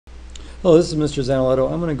Hello, this is Mr.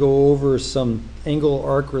 Zanaletto. I'm going to go over some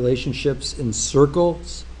angle-arc relationships in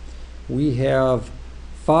circles. We have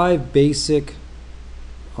 5 basic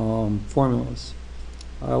formulas.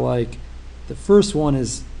 The first one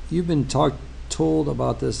is, you've been told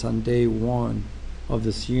about this on day 1 of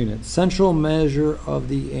this unit. Central measure of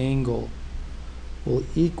the angle will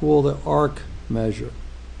equal the arc measure.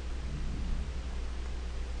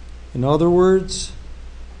 In other words,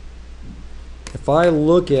 if I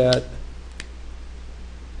look at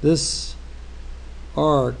this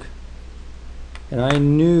arc and I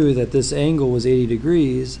knew that this angle was 80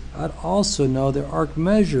 degrees, I'd also know the arc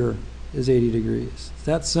measure is 80 degrees. It's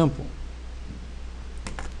that simple.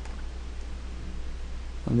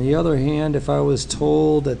 On the other hand, if I was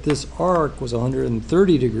told that this arc was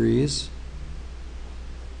 130 degrees,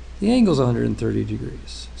 the angle is 130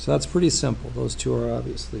 degrees. So that's pretty simple. Those two are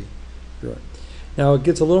obviously correct. Now it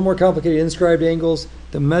gets a little more complicated. Inscribed angles,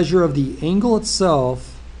 the measure of the angle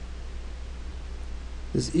itself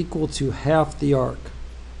is equal to half the arc.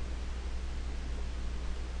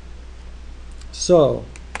 So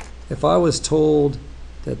if I was told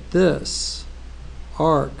that this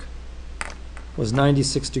arc was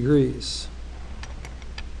 96 degrees,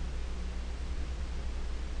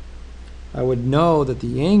 I would know that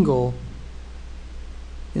the angle,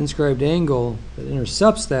 inscribed angle that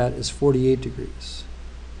intercepts that, is 48 degrees.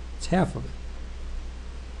 It's half of it.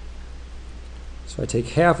 So I take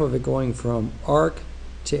half of it going from arc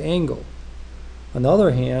to angle. On the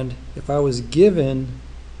other hand, if I was given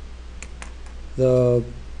the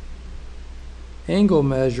angle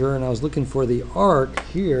measure and I was looking for the arc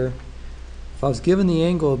here, if I was given the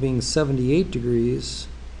angle of being 78 degrees,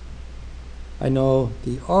 I know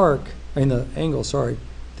the arc,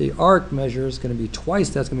 the arc measure is going to be twice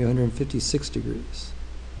that's going to be 156 degrees.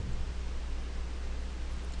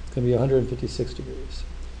 It's going to be 156 degrees.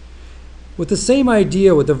 With the same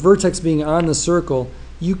idea, with the vertex being on the circle,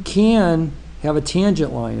 you can have a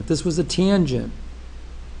tangent line. If this was a tangent,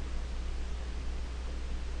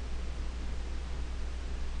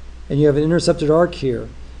 and you have an intercepted arc here,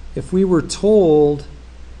 if we were told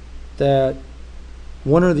that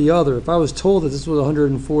one or the other, if I was told that this was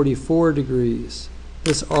 144 degrees,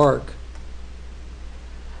 this arc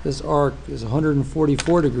is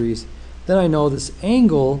 144 degrees, then I know this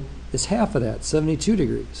angle is half of that, 72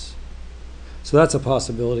 degrees. So that's a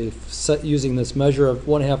possibility, using this measure of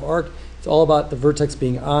 1/2 arc. It's all about the vertex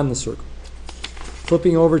being on the circle.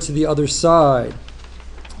 Flipping over to the other side,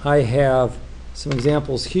 I have some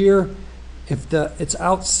examples here. If it's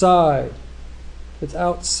outside,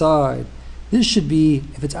 this should be,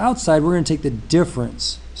 if it's outside, we're going to take the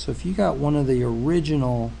difference. So if you got one of the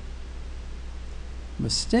original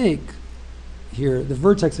mistake here, the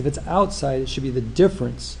vertex, if it's outside, it should be the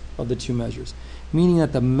difference of the two measures, meaning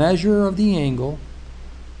that the measure of the angle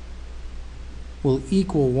will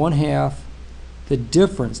equal 1/2 the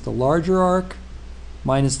difference, the larger arc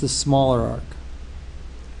minus the smaller arc.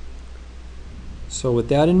 So with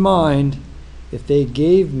that in mind, if they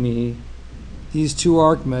gave me these two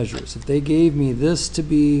arc measures, if they gave me this to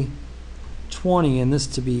be 20 and this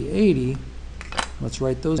to be 80, let's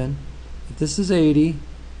write those in. If this is 80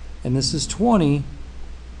 and this is 20,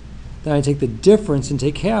 then I take the difference and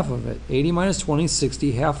take half of it. 80 minus 20 is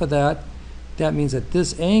 60. Half of that, that means that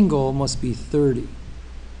this angle must be 30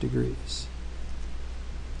 degrees.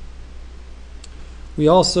 We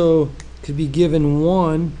also could be given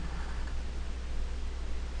one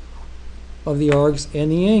of the arcs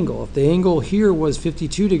and the angle. If the angle here was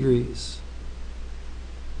 52 degrees,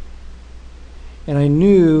 and I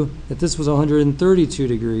knew that this was 132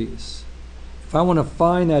 degrees, if I want to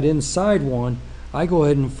find that inside one, I go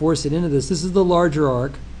ahead and force it into this. This is the larger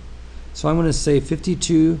arc, so I'm going to say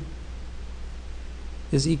 52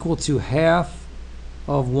 is equal to half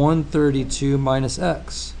of 132 minus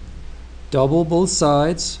x. Double both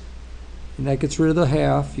sides, and that gets rid of the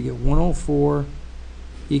half. You get 104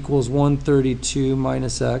 equals 132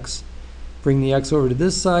 minus x. Bring the x over to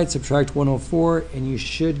this side, subtract 104, and you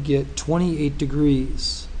should get 28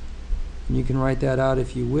 degrees. And you can write that out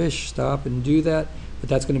if you wish. Stop and do that. But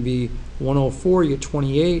that's going to be 104, you get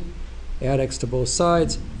 28. Add x to both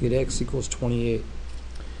sides, you get x equals 28.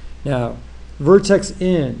 Now, vertex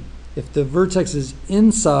in. If the vertex is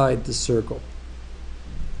inside the circle,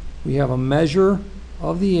 we have a measure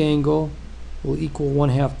of the angle will equal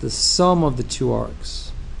 1/2 the sum of the two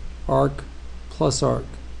arcs. Arc plus arc,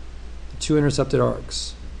 the two intercepted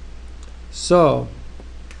arcs. So,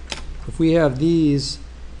 if we have these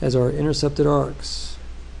as our intercepted arcs,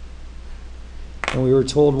 and we were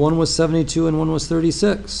told one was 72 and one was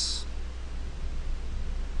 36,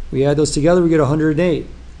 we add those together, we get 108.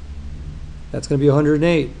 That's going to be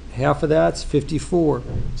 108. Half of that's 54.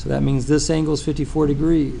 So that means this angle is 54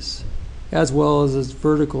 degrees, as well as this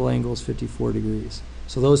vertical angle is 54 degrees.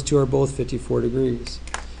 So those two are both 54 degrees.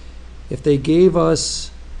 If they gave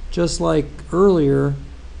us, just like earlier,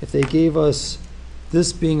 if they gave us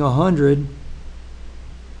this being 100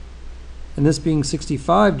 and this being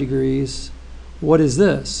 65 degrees, what is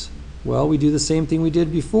this? Well, we do the same thing we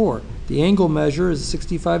did before. The angle measure is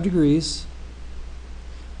 65 degrees.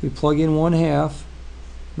 We plug in 1/2.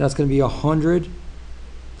 That's going to be 100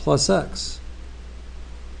 plus x.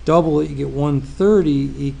 Double it, you get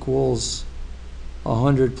 130 equals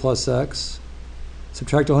 100 plus x.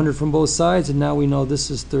 Subtract 100 from both sides, and now we know this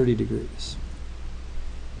is 30 degrees.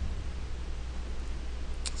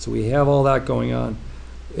 So we have all that going on.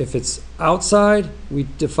 If it's outside,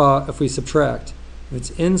 if we subtract. If it's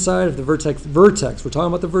inside of the vertex, we're talking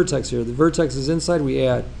about the vertex here. The vertex is inside, we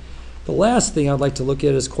add. The last thing I'd like to look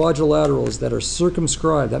at is quadrilaterals that are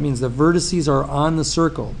circumscribed. That means the vertices are on the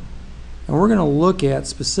circle. And we're going to look at,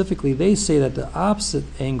 specifically, they say that the opposite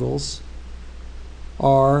angles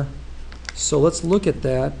are, so let's look at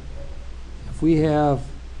that. If we have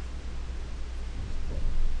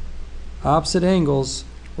opposite angles,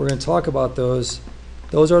 we're going to talk about those.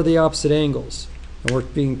 Those are the opposite angles. And we're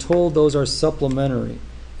being told those are supplementary.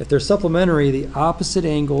 If they're supplementary, the opposite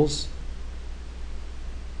angles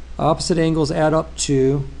add up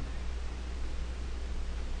to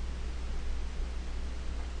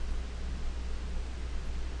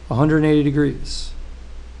 180 degrees.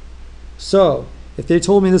 So, if they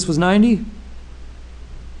told me this was 90,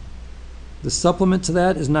 the supplement to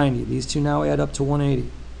that is 90. These two now add up to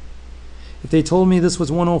 180. If they told me this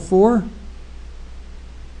was 104,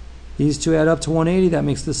 these two add up to 180. That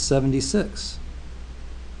makes this 76.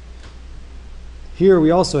 Here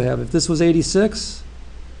we also have, if this was 86,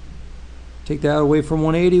 take that away from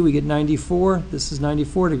 180, we get 94. This is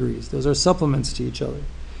 94 degrees. Those are supplements to each other.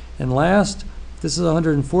 And last, this is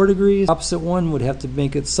 104 degrees. Opposite one would have to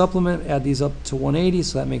make it supplement, add these up to 180,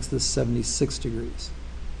 so that makes this 76 degrees.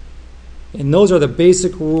 And those are the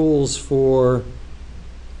basic rules for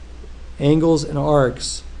angles and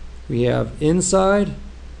arcs. We have inside,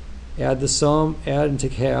 add the sum, add and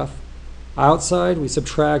take half. Outside, we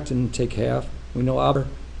subtract and take half. We know outer.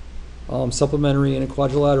 Supplementary and a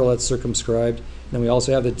quadrilateral, that's circumscribed. And then we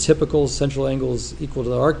also have the typical central angle is equal to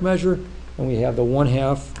the arc measure, and we have the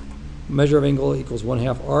 1/2 measure of angle equals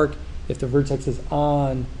 1/2 arc if the vertex is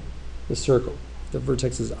on the circle. The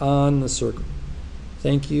vertex is on the circle.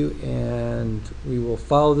 Thank you, and we will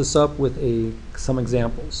follow this up with some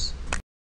examples.